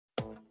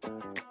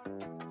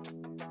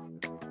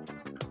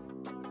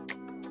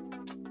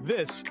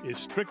This is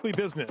Strictly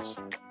Business,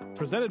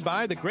 presented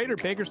by the Greater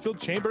Bakersfield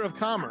Chamber of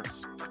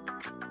Commerce.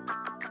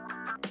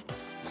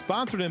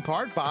 Sponsored in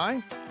part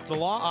by the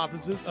law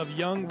offices of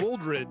Young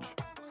Wooldridge,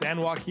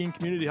 San Joaquin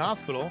Community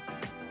Hospital.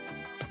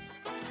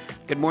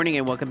 Good morning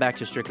and welcome back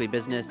to Strictly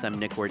Business. I'm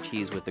Nick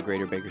Ortiz with the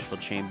Greater Bakersfield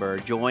Chamber,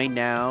 joined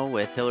now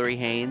with Hillary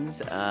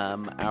Haynes,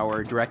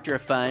 our Director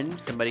of Fun,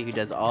 somebody who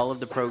does all of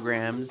the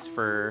programs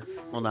for,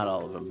 well, not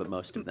all of them, but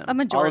most of them. A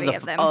majority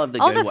of them. All of the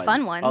all good the ones.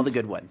 Fun ones. All the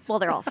good ones. Well,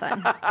 they're all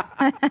fun.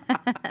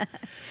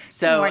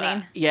 So, Good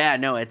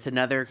morning. It's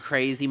another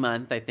crazy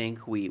month. I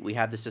think we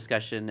have this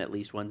discussion at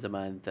least once a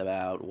month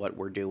about what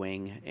we're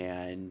doing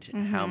and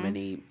how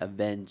many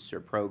events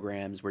or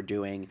programs we're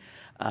doing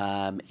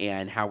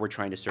and how we're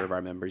trying to serve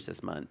our members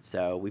this month.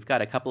 So we've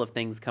got a couple of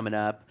things coming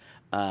up,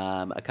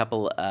 a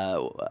couple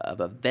of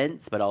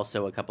events, but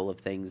also a couple of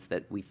things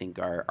that we think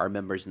our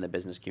members in the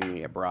business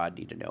community abroad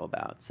need to know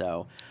about.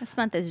 So This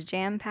month is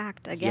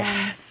jam-packed again.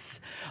 yes,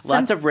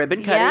 lots of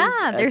ribbon cuttings.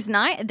 Yeah, there's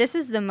 9. This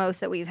is the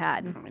most that we've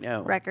had. I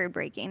know.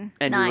 Record-breaking.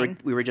 And 9.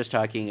 we were just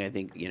talking, I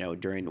think,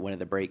 during one of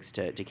the breaks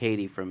to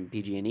Katie from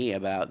PG&E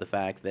about the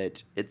fact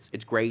that it's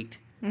great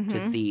to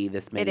see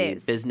this many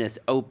business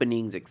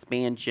openings,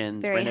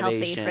 expansions, Very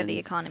renovations. healthy for the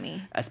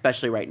economy.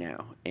 Especially right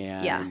now.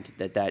 And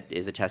Yeah. that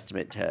is a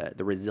testament to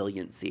the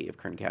resiliency of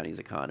Kern County's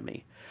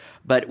economy.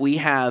 But we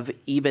have,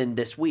 even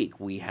this week,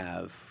 we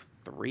have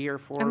 3 or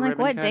 4 I'm like,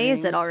 ribbon what day is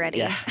it cuttings. already?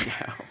 Yeah, I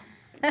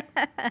know.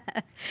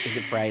 Is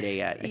it Friday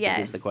yet? I think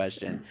Yes. is the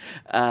question.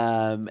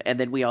 And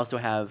then we also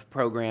have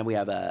we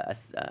have our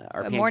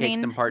Pancakes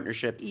morning. and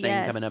Partnerships thing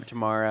Yes. coming up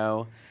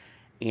tomorrow.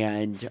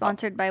 And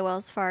Sponsored by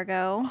Wells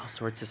Fargo. all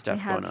sorts of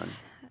stuff going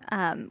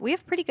on. We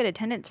have pretty good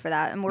attendance for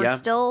that, and we're Yeah.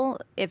 still,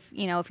 if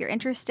you're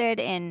interested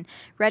in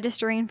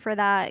registering for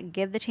that,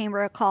 give the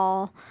chamber a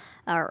call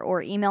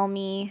or email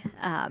me.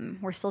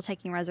 We're still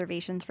taking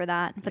reservations for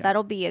that, but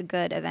that'll be a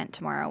good event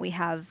tomorrow. We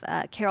have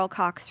Carol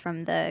Cox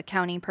from the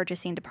county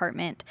purchasing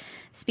department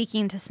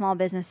speaking to small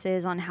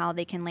businesses on how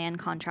they can land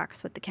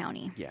contracts with the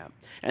county. Yeah,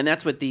 and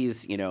that's what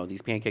these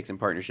Pancakes and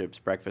Partnerships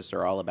breakfasts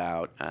are all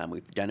about.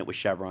 We've done it with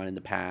Chevron in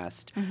the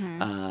past.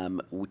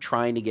 We're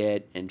trying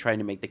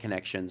to make the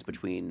connections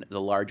between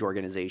the large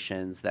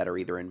organizations that are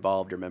either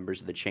involved or members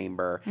of the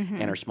chamber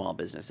and our small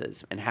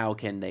businesses, and how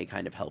can they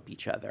kind of help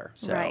each other.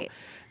 So Right.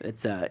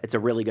 it's a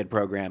really good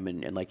program,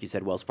 and like you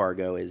said, Wells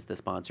Fargo is the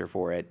sponsor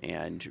for it,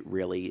 and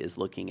really is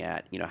looking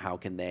at how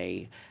can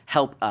they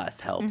help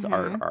us help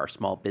our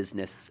small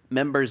business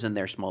members and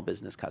their small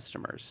business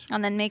customers.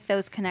 And then make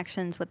those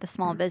connections with the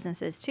small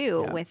businesses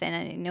too. Yeah. Within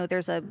it,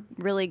 there's a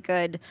really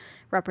good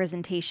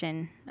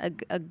representation,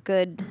 a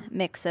good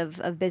mix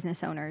of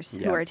business owners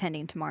who Yeah. are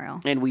attending tomorrow.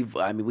 And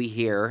we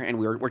hear, and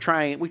we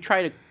try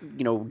to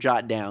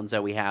jot down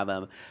so we have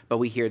them, but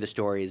we hear the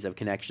stories of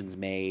connections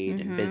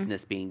made and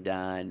business being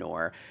done,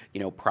 or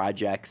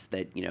projects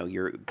that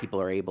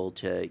people are able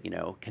to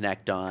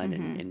connect on,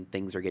 and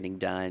things are getting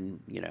done.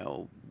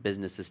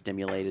 Business is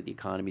stimulated, the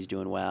economy's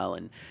doing well,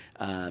 and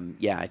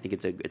I think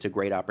it's a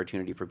great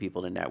opportunity for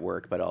people to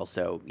network, but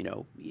also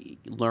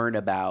learn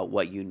about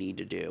what you need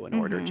to do in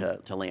order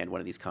to land one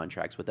of these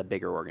contracts with a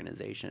bigger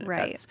organization. If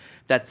Right.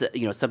 that's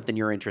something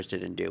you're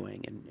interested in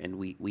doing, and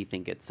we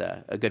think it's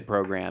a good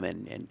program,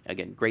 and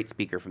again, great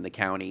speaker from the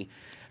county.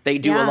 They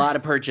do a Yeah. lot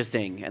of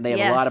purchasing, and they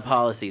have a lot of Yes.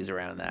 policies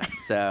around that.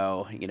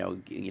 So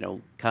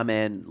come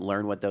in,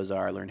 learn what those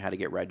are, learn how to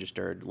get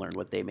registered, learn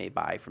what they may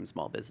buy from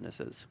small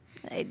businesses.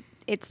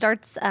 It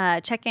starts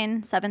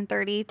check-in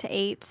 7:30 to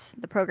 8.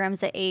 The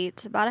program's at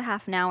 8, about a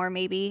half an hour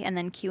maybe, and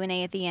then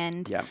Q&A at the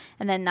end. Yep.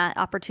 And then that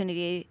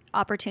opportunity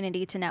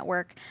to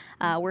network.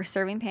 We're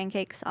serving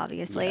pancakes,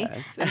 obviously,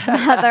 Yes. and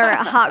some other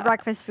hot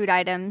breakfast food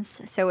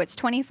items. So it's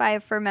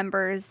 $25 for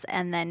members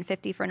and then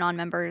 $50 for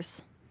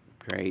non-members.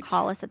 Great.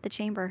 Call us at the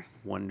chamber.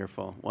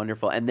 Wonderful,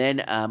 wonderful. And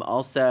then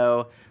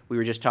also, we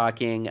were just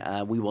talking,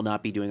 we will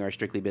not be doing our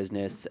Strictly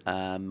Business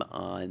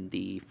on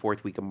the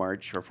 4th week of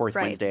March, or fourth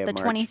Right, Wednesday of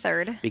the March.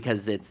 23rd.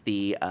 Because it's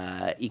the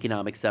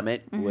Economic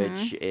Summit,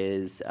 which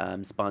is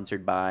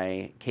sponsored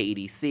by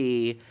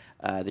KEDC,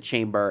 the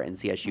Chamber, and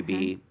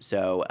CSUB.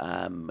 So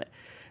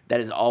that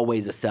is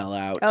always a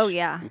sellout. Oh,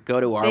 yeah. Go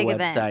to our Big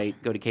website,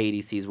 event. go to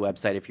KEDC's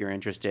website if you're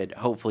interested.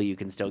 Hopefully you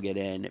can still get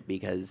in,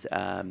 because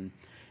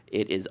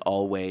it is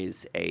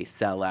always a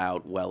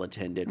sellout,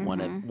 well-attended,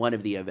 one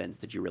of the events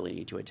that you really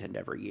need to attend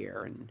every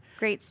year. And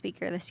Great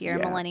speaker this year,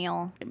 Yeah.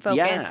 millennial focus.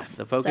 yeah,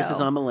 the focus is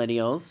So, on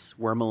millennials.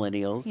 We're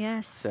millennials.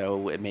 Yes.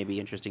 So it may be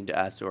interesting to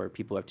us, or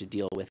people have to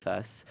deal with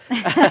us.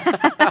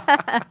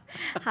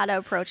 how to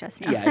approach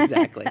us now. Yeah,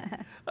 exactly.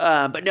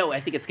 But no, I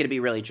think it's going to be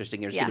really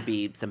interesting. There's Yeah. going to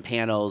be some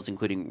panels,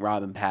 including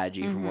Robin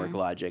Paggi from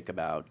WorkLogic,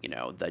 about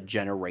the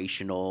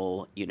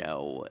generational.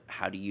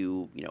 How do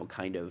you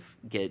kind of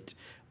get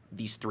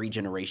these three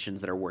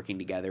generations that are working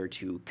together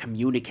to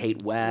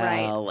communicate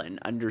well and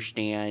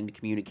understand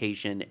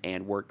communication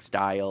and work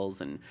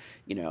styles, and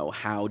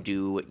how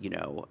do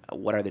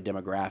what are the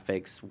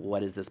demographics,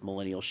 what is this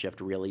millennial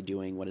shift really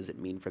doing, what does it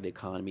mean for the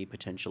economy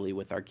potentially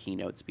with our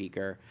keynote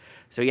speaker.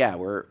 So yeah,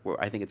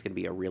 I think it's going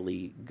to be a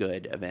really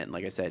good event.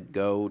 Like I said,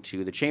 go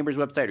to the Chamber's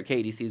website or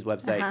KDC's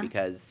website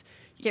because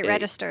get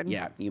registered.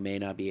 Yeah, you may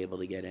not be able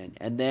to get in.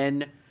 And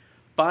then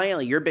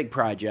finally, your big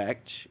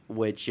project,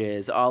 which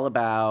is all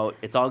about,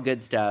 it's all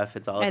good stuff.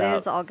 It is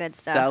all good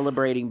stuff.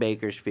 Celebrating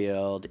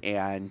Bakersfield.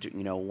 And,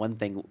 one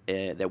thing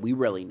that we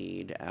really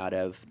need out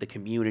of the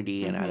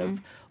community and out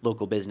of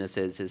local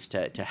businesses is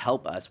to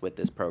help us with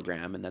this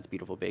program, and that's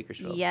Beautiful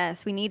Bakersfield.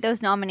 Yes, we need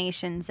those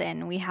nominations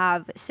in. We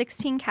have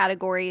 16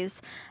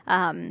 categories.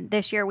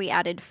 This year we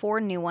added 4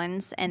 new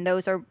ones, and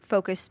those are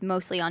focused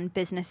mostly on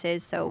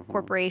businesses, so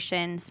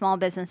corporation, small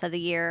business of the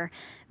year,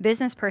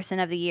 business person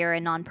of the year,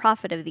 and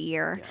nonprofit of the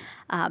year.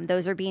 Yeah.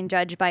 Those are being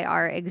judged by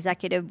our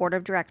executive board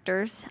of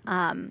directors.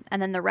 And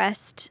then the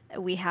rest,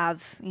 we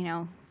have, we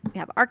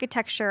have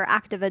architecture,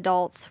 active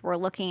adults. We're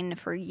looking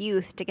for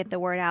youth to get the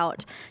word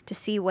out, to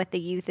see what the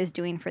youth is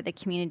doing for the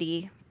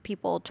community,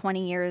 people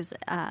 20 years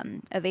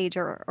of age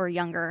or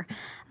younger.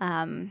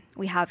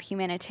 We have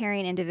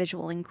humanitarian,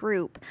 individual, and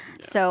group.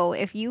 Yeah. So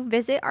if you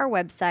visit our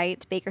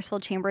website,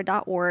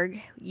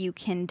 bakersfieldchamber.org, you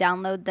can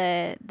download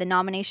the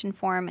nomination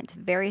form. It's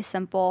very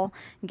simple.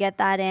 Get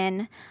that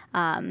in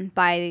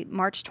by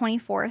March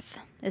 24th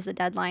is the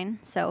deadline,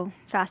 so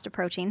fast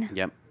approaching.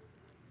 Yep.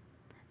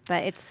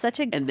 But it's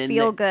such a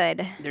feel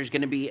good. There's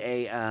going to be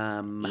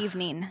a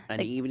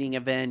evening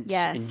event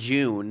in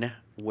June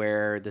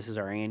where this is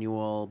our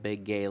annual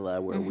big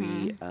gala where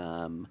we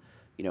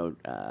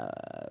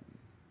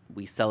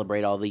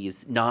celebrate all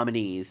these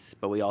nominees,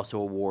 but we also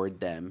award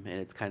them, and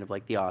it's kind of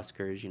like the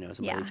Oscars.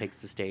 Somebody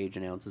takes the stage,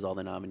 announces all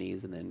the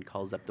nominees, and then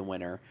calls up the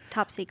winner.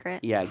 Top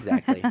secret. Yeah,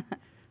 exactly.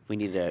 We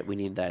need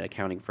that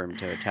accounting firm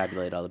to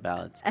tabulate all the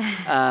ballots.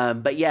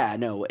 But yeah,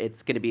 no,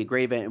 it's going to be a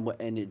great event,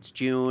 and it's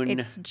June.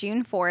 It's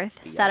June 4th,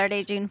 yes.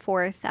 Saturday, June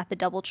 4th at the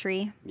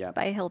DoubleTree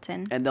by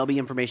Hilton. And there'll be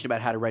information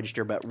about how to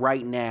register, but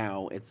right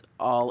now it's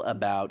all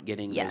about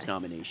getting those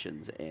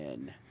nominations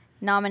in.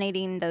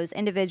 Nominating those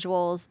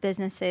individuals,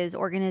 businesses,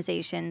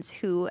 organizations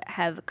who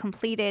have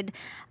completed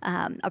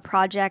a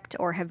project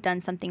or have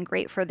done something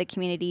great for the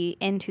community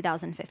in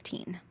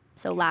 2015,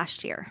 so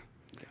last year.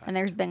 And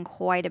there's been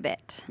quite a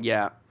bit.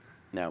 Yeah.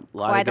 No, a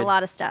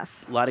lot of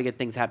stuff. A lot of good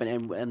things happen,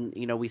 and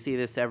we see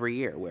this every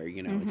year where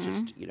it's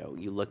just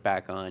you look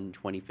back on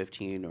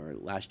 2015 or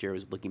last year I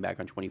was looking back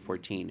on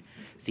 2014,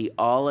 see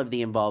all of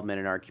the involvement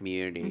in our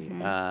community,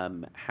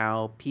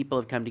 how people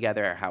have come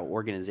together, how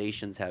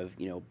organizations have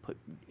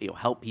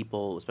helped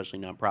people, especially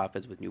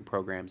nonprofits, with new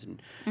programs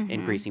and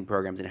increasing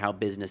programs, and how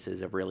businesses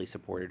have really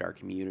supported our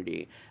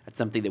community. That's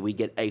something that we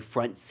get a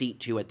front seat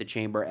to at the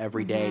Chamber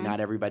every day.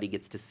 Not everybody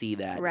gets to see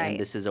that, and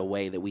this is a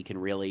way that we can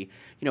really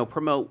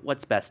promote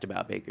what's best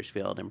about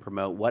Bakersfield and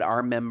promote what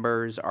our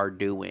members are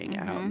doing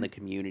out in the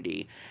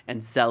community,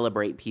 and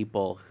celebrate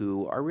people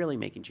who are really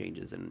making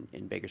changes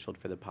in Bakersfield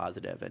for the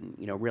positive, and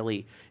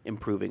really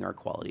improving our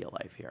quality of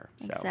life here.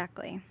 So.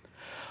 Exactly.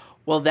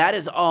 Well, that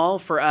is all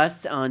for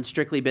us on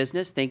Strictly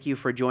Business. Thank you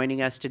for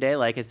joining us today.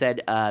 Like I said,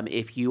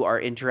 if you are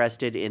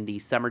interested in the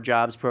Summer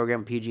Jobs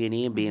Program,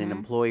 PG&E, and being an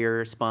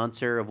employer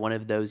sponsor of one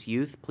of those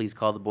youth, please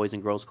call the Boys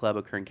and Girls Club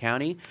of Kern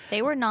County.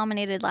 They were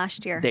nominated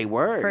last year. They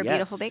were, for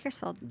Beautiful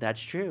Bakersfield.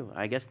 That's true.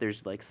 I guess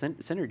there's like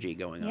synergy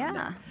going on there.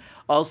 Yeah.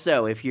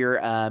 Also, if you're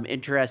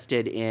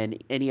interested in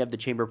any of the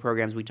Chamber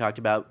programs we talked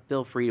about,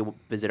 feel free to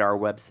visit our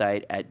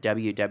website at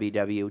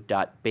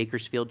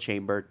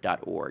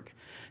www.bakersfieldchamber.org.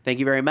 Thank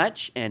you very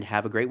much, and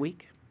have a great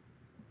week.